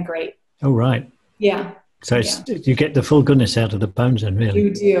disintegrate. Oh, right. Yeah. So you get the full goodness out of the bones then, really.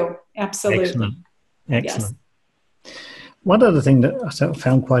 You do. Absolutely. Excellent. Yes. One other thing that I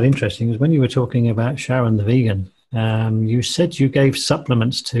found quite interesting is when you were talking about Sharon, the vegan, you said you gave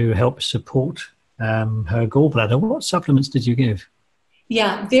supplements to help support her gallbladder. What supplements did you give?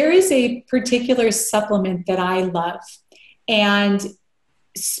 Yeah, there is a particular supplement that I love, and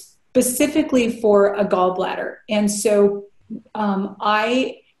specifically for a gallbladder. And so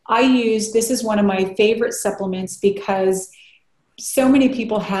I use, this is one of my favorite supplements because so many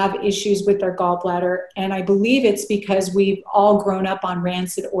people have issues with their gallbladder, and I believe it's because we've all grown up on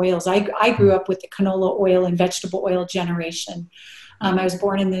rancid oils. I grew up with the canola oil and vegetable oil generation. I was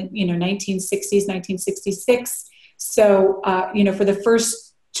born in the 1960s, 1966. So for the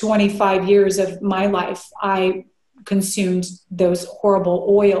first 25 years of my life, I consumed those horrible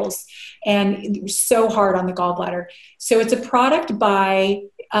oils, and it was so hard on the gallbladder. So it's a product by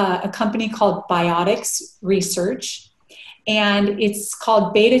a company called Biotics Research. And it's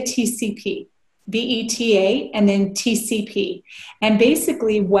called beta TCP, BETA, and then TCP. And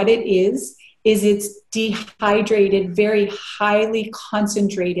basically what it is it's dehydrated, very highly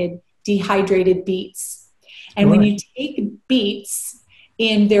concentrated, dehydrated beets. And when you take beets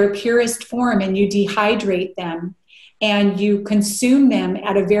in their purest form and you dehydrate them and you consume them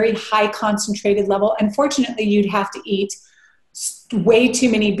at a very high concentrated level, unfortunately, you'd have to eat way too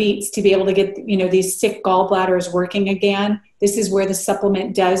many beets to be able to get these sick gallbladders working again. This is where the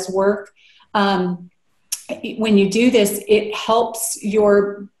supplement does work. When you do this, it helps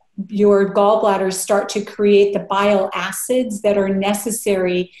your gallbladder start to create the bile acids that are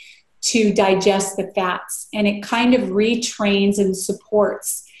necessary to digest the fats, and it kind of retrains and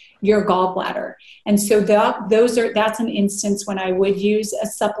supports your gallbladder. And so that's an instance when I would use a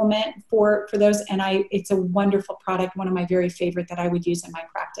supplement for those. And it's a wonderful product, one of my very favorite that I would use in my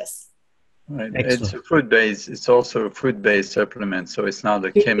practice. Right. Excellent. It's also a food-based supplement, so it's not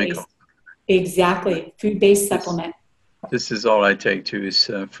a chemical. Exactly. Food-based supplement. This is all I take too,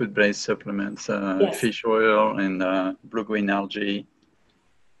 is food-based supplements, fish oil and blue-green algae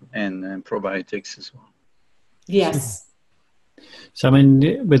and probiotics as well. Yes. So, I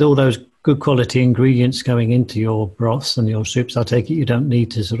mean, with all those good quality ingredients going into your broths and your soups, I take it you don't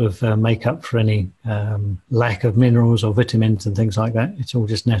need to sort of make up for any lack of minerals or vitamins and things like that. It's all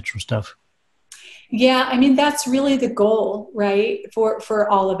just natural stuff. Yeah, I mean, that's really the goal, right? For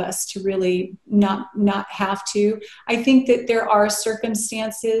all of us to really not have to. I think that there are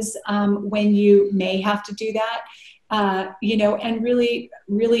circumstances when you may have to do that. And really,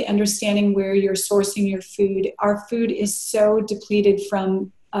 really understanding where you're sourcing your food. Our food is so depleted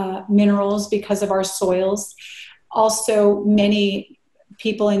from minerals because of our soils. Also, many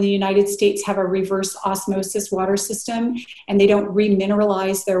people in the United States have a reverse osmosis water system, and they don't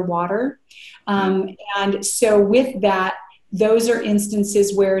remineralize their water. And so with that, those are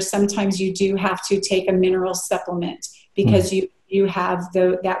instances where sometimes you do have to take a mineral supplement because you have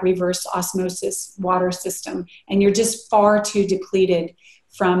that reverse osmosis water system, and you're just far too depleted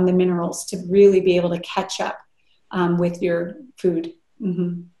from the minerals to really be able to catch up with your food.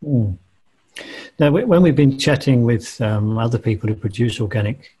 Mm-hmm. Now, when we've been chatting with other people who produce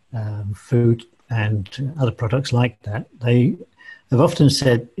organic food and other products like that, they have often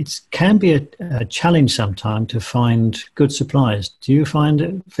said it can be a challenge sometimes to find good suppliers. Do you find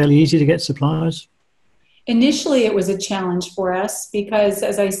it fairly easy to get suppliers? Initially, it was a challenge for us because,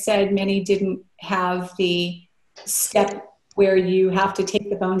 as I said, many didn't have the step where you have to take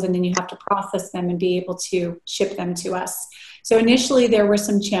the bones and then you have to process them and be able to ship them to us. So initially there were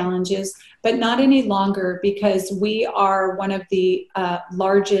some challenges, but not any longer, because we are one of the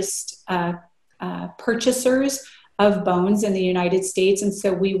largest purchasers of bones in the United States. And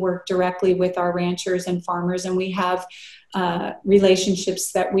so we work directly with our ranchers and farmers, and we have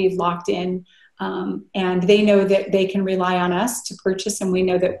relationships that we've locked in. And they know that they can rely on us to purchase, and we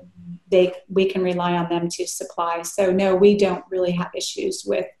know that we can rely on them to supply. So no, we don't really have issues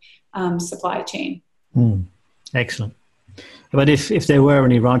with supply chain. Excellent. But if there were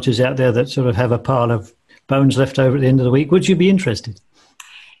any ranchers out there that sort of have a pile of bones left over at the end of the week, would you be interested?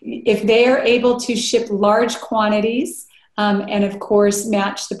 If they are able to ship large quantities, and of course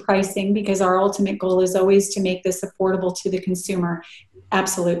match the pricing, because our ultimate goal is always to make this affordable to the consumer,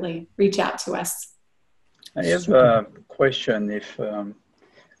 absolutely, reach out to us. I have a question. If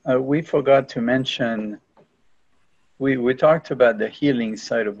we forgot to mention, we talked about the healing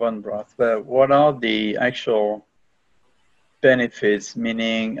side of bone broth, but what are the actual benefits,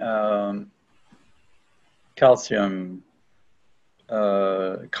 meaning calcium,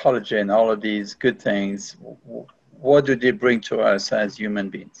 collagen, all of these good things? What do they bring to us as human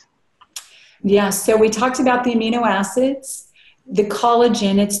beings? Yeah, so we talked about the amino acids, the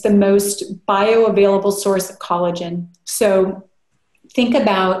collagen. It's the most bioavailable source of collagen. So think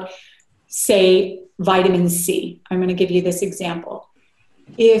about, say, vitamin C. I'm going to give you this example.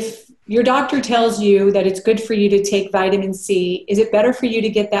 If your doctor tells you that it's good for you to take vitamin C, is it better for you to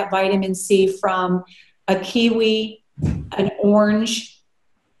get that vitamin C from a kiwi, an orange,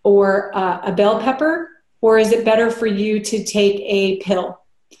 or a bell pepper? Or is it better for you to take a pill?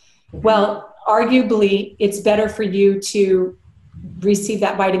 Well, arguably, it's better for you to receive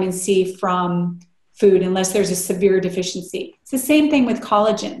that vitamin C from food, unless there's a severe deficiency. It's the same thing with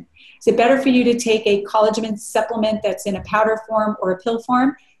collagen. Is it better for you to take a collagen supplement that's in a powder form or a pill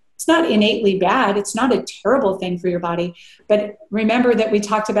form? It's not innately bad. It's not a terrible thing for your body. But remember that we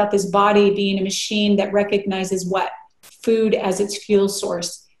talked about this body being a machine that recognizes what? Food as its fuel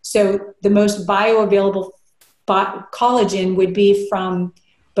source. So the most bioavailable collagen would be from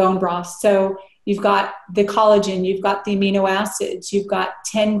bone broth. So you've got the collagen, you've got the amino acids, you've got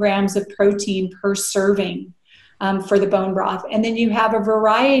 10 grams of protein per serving for the bone broth. And then you have a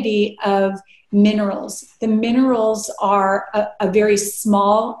variety of minerals. The minerals are a very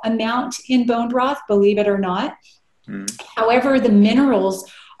small amount in bone broth, believe it or not. However, the minerals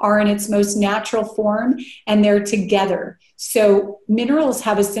are in its most natural form, and they're together. So minerals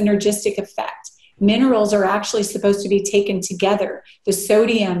have a synergistic effect. Minerals are actually supposed to be taken together. The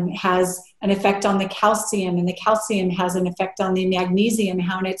sodium has an effect on the calcium, and the calcium has an effect on the magnesium,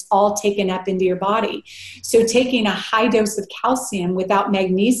 how it's all taken up into your body. So taking a high dose of calcium without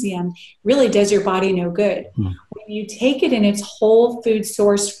magnesium really does your body no good. When you take it in its whole food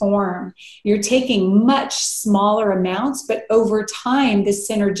source form, you're taking much smaller amounts, but over time, the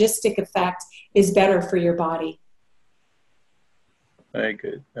synergistic effect is better for your body. Very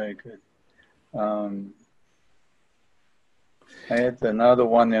good, very good. I had another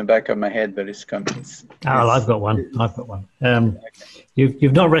one in the back of my head, but it's coming. I've got one.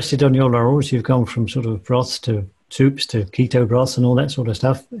 You've not rested on your laurels. You've gone from sort of broths to soups to keto broths and all that sort of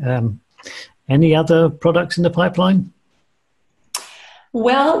stuff. Any other products in the pipeline?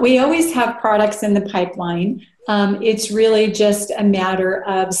 Well, we always have products in the pipeline. It's really just a matter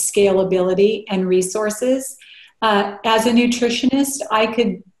of scalability and resources. As a nutritionist, I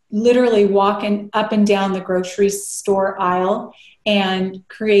could literally walk up and down the grocery store aisle and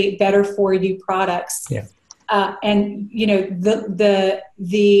create better for you products. Yeah. And you know,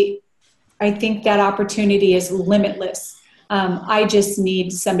 I think that opportunity is limitless. I just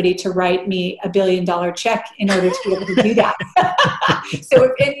need somebody to write me $1 billion check in order to be able to do that. So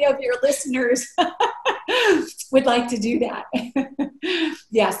if any of your listeners would like to do that.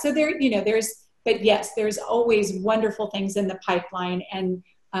 Yeah. So there's always wonderful things in the pipeline, and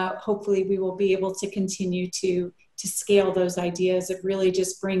hopefully we will be able to continue to scale those ideas of really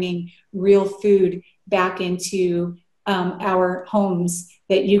just bringing real food back into our homes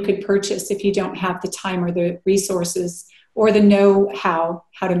that you could purchase if you don't have the time or the resources or the know-how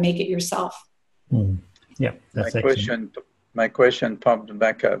to make it yourself. Yeah, that's excellent. My question popped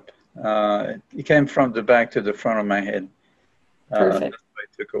back up. It came from the back to the front of my head. Perfect. That's why it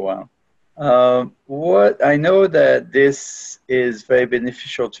took a while. What I know that this is very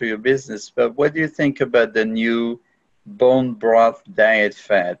beneficial to your business, but what do you think about the new bone broth diet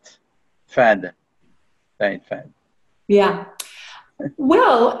fad? Yeah.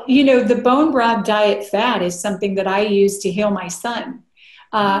 Well, you know, the bone broth diet fad is something that I use to heal my son.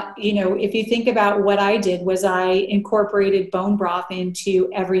 If you think about what I did, was I incorporated bone broth into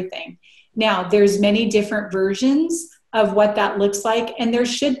everything. Now, there's many different versions of what that looks like, and there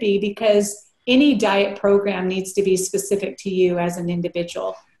should be, because any diet program needs to be specific to you as an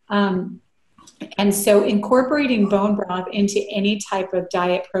individual. And so incorporating bone broth into any type of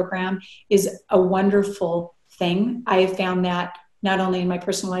diet program is a wonderful thing. I have found that not only in my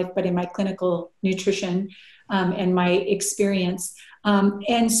personal life, but in my clinical nutrition and my experience.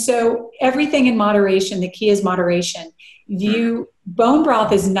 And so everything in moderation, the key is moderation. Bone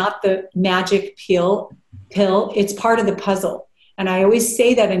broth is not the magic pill, it's part of the puzzle. And I always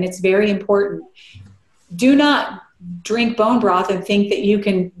say that, and it's very important. Do not drink bone broth and think that you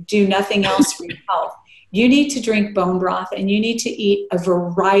can do nothing else for your health. You need to drink bone broth, and you need to eat a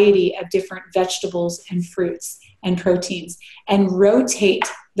variety of different vegetables and fruits and proteins, and rotate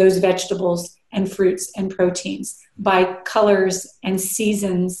those vegetables and fruits and proteins by colors and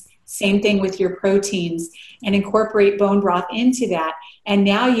seasons. Same thing with your proteins, and incorporate bone broth into that. And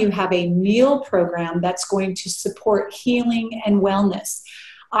now you have a meal program that's going to support healing and wellness.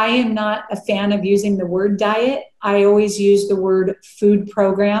 I am not a fan of using the word diet. I always use the word food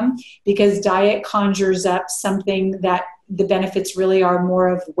program, because diet conjures up something that the benefits really are more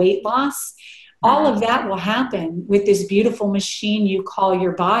of weight loss. All of that will happen with this beautiful machine you call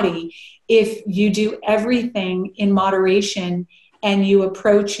your body if you do everything in moderation and you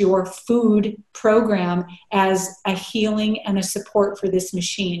approach your food program as a healing and a support for this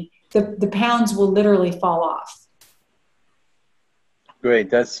machine. The pounds will literally fall off.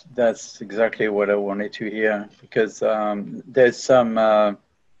 Great. That's exactly what I wanted to hear, because there's some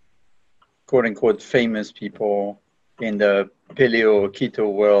quote unquote famous people in the paleo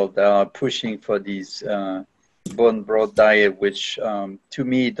keto world that are pushing for these bone broth diet, which to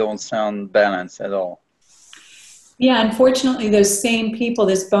me don't sound balanced at all. Yeah, unfortunately, those same people,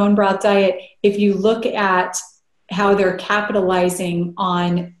 this bone broth diet, if you look at how they're capitalizing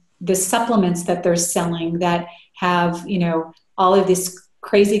on the supplements that they're selling that have, all of these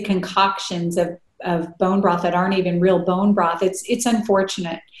crazy concoctions of bone broth that aren't even real bone broth, it's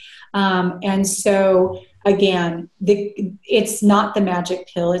unfortunate. And so, again, it's not the magic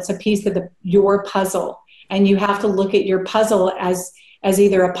pill. It's a piece of your puzzle. And you have to look at your puzzle as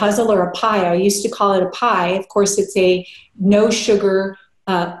either a puzzle or a pie. I used to call it a pie. Of course, it's a no sugar,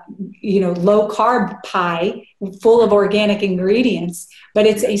 low carb pie full of organic ingredients, but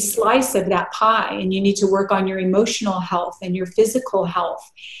it's a slice of that pie, and you need to work on your emotional health and your physical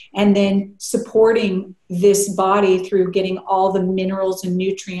health, and then supporting this body through getting all the minerals and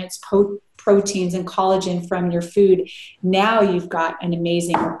nutrients, proteins and collagen from your food. Now you've got an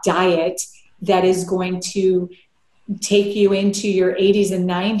amazing diet that is going to take you into your 80s and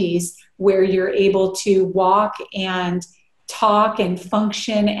 90s, where you're able to walk and talk and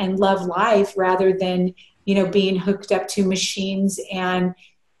function and love life, rather than, being hooked up to machines and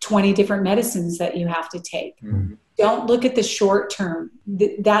 20 different medicines that you have to take. Mm-hmm. Don't look at the short term.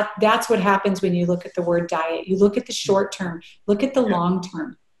 That's what happens when you look at the word diet. You look at the short term, look at the long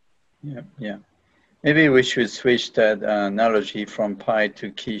term. Yeah. Maybe we should switch that analogy from pie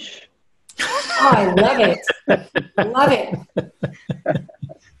to quiche. Oh, I love it.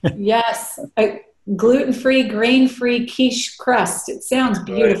 Yes. A gluten-free, grain-free quiche crust. It sounds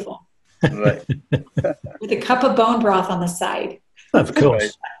beautiful. Right. With a cup of bone broth on the side. Of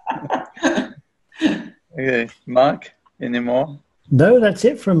course. Okay. Mark, any more? No, that's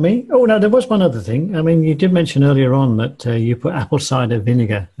it from me. Oh, no, there was one other thing. I mean, you did mention earlier on that you put apple cider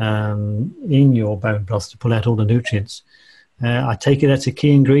vinegar in your bone broth to pull out all the nutrients. I take it that's a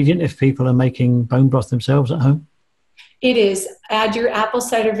key ingredient if people are making bone broth themselves at home? It is. Add your apple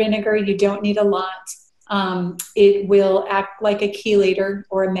cider vinegar. You don't need a lot. It will act like a chelator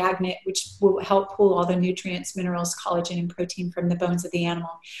or a magnet, which will help pull all the nutrients, minerals, collagen, and protein from the bones of the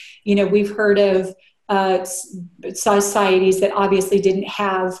animal. We've heard of societies that obviously didn't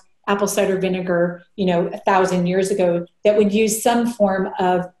have apple cider vinegar, 1,000 years ago, that would use some form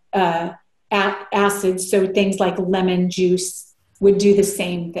of acids. So things like lemon juice would do the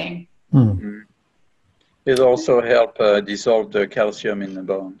same thing. Mm-hmm. It also help dissolve the calcium in the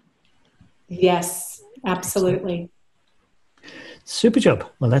bone. Yes, absolutely. Super job.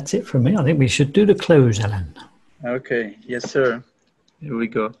 Well, that's it from me. I think we should do the close, Alan. Okay. Yes, sir. Here we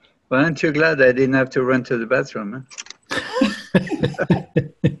go. Well, aren't you glad I didn't have to run to the bathroom? Huh?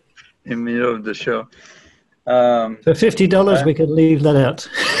 In the middle of the show. For $50, we could leave that out.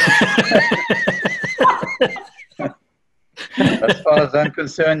 As far as I'm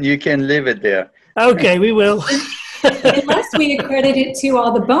concerned, you can leave it there. Okay, we will. Unless we accredit it to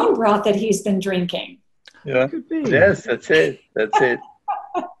all the bone broth that he's been drinking. Yeah. Yes, that's it.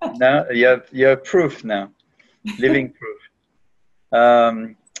 Now you have proof now, living proof.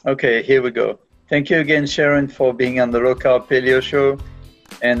 Okay, here we go. Thank you again, Sharon, for being on the Low Carb Paleo Show.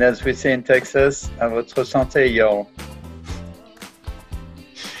 And as we say in Texas, à votre santé, y'all.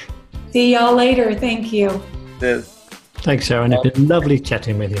 See y'all later. Thank you. Yes. Thanks, Sharon. It's been lovely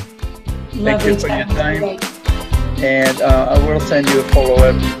chatting with you. Thank you for your time. And I will send you a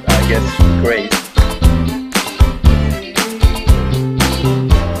follow-up, I guess, Grace.